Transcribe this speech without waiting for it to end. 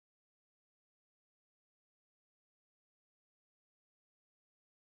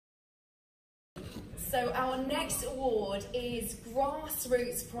So our next award is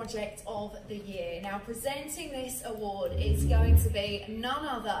Grassroots Project of the Year. Now presenting this award is going to be none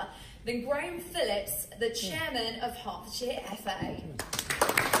other than Graham Phillips, the chairman of Hertfordshire FA.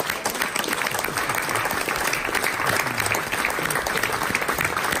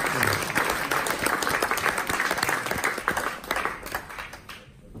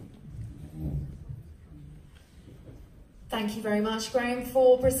 Thank you very much, Graham,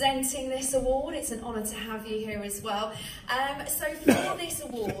 for presenting this award. It's an honour to have you here as well. So for this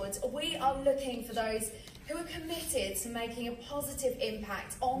award, we are looking for those who are committed to making a positive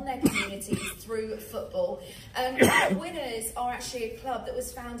impact on their communities through football. Our winners are actually a club that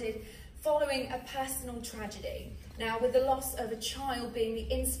was founded following a personal tragedy. Now, with the loss of a child being the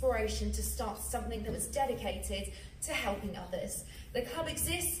inspiration to start something that was dedicated to helping others. The club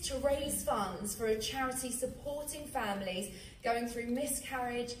exists to raise funds for a charity supporting families going through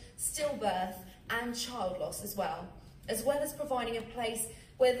miscarriage, stillbirth and child loss as well as providing a place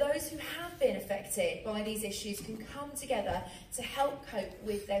where those who have been affected by these issues can come together to help cope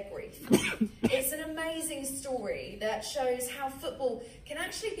with their grief. It's an amazing story that shows how football can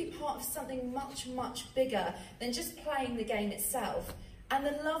actually be part of something much, much bigger than just playing the game itself. And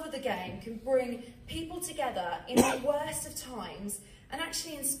the love of the game can bring people together in the worst of times and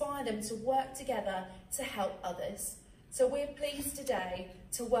actually inspire them to work together to help others. So we're pleased today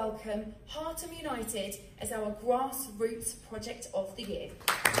to welcome Hartham United as our Grassroots Project of the Year.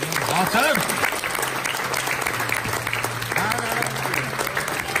 Hartham!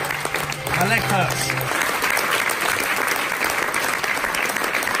 My leg hurts.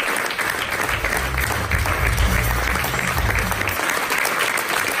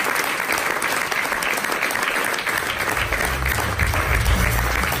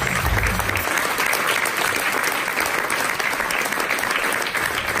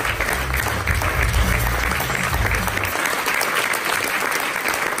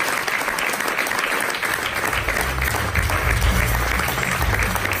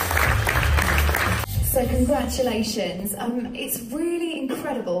 So congratulations. It's really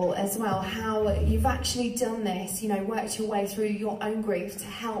incredible as well how you've actually done this, you know, worked your way through your own grief to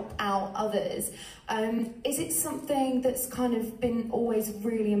help out others. Is it something that's kind of been always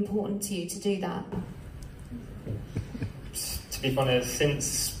really important to you to do that? To be honest,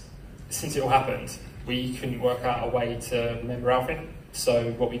 since it all happened, we couldn't work out a way to remember Alfie.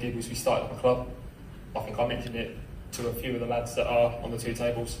 So what we did was we started up a club. I think I mentioned it to a few of the lads that are on the two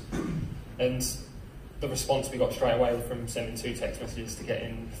tables. And the response we got straight away from sending 2 text messages to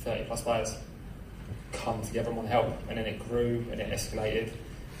getting 30 plus players come together and want help, and then it grew and it escalated,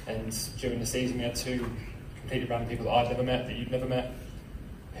 and during the season we had 2 completely random people that I'd never met, that you'd never met,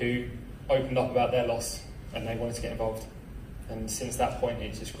 who opened up about their loss and they wanted to get involved. And since that point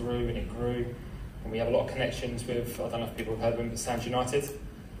it just grew and it grew, and we have a lot of connections with, I don't know if people have heard of them, but Sands United,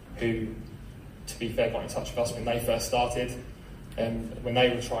 who, to be fair, got in touch with us when they first started. When they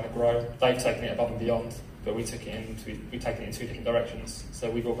were trying to grow, they've taken it above and beyond, but we've taken it in 2 different directions. So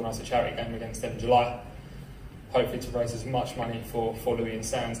we've organised a charity game against them in July, hopefully to raise as much money for Louis and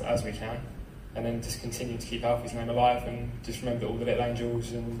Sands as we can, and then just continue to keep Alfie's name alive, and just remember all the little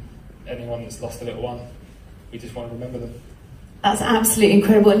angels and anyone that's lost a little one. We just want to remember them. That's absolutely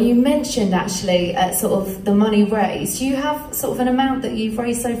incredible. And you mentioned actually sort of the money raised. Do you have sort of an amount that you've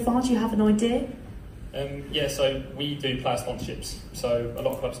raised so far? Do you have an idea? Yeah, so we do player sponsorships, so a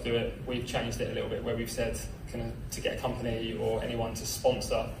lot of clubs do it. We've changed it a little bit where we've said to get a company or anyone to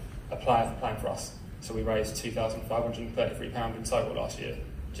sponsor a player for playing for us. So we raised £2,533 in total last year,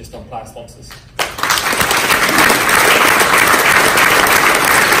 just on player sponsors.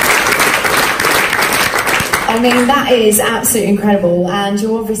 I mean, that is absolutely incredible, and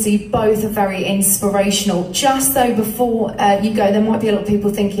you're obviously both very inspirational. Just though, before you go, there might be a lot of people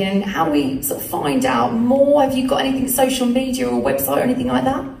thinking, how do we sort of find out more? Have you got anything, social media or website or anything like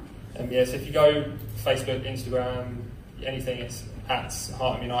that? Yeah, so if you go Facebook, Instagram, anything, it's at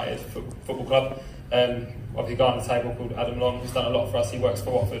Hartham United Football Club. Obviously, a guy on the table called Adam Long has done a lot for us. He works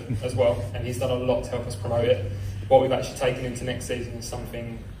for Watford as well, and he's done a lot to help us promote it. What we've actually taken into next season is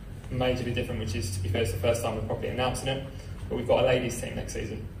something majorly different, which is, to be fair, it's the first time we're probably announcing it, but we've got a ladies team next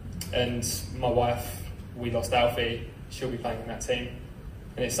season, and my wife, we lost Alfie, she'll be playing in that team,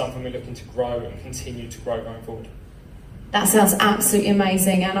 and it's something we're looking to grow and continue to grow going forward. That sounds absolutely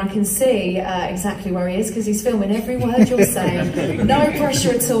amazing, and I can see exactly where he is because he's filming every word you're saying. No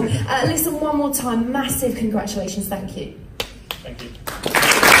pressure at all. Listen, one more time, massive congratulations, thank you. Thank you.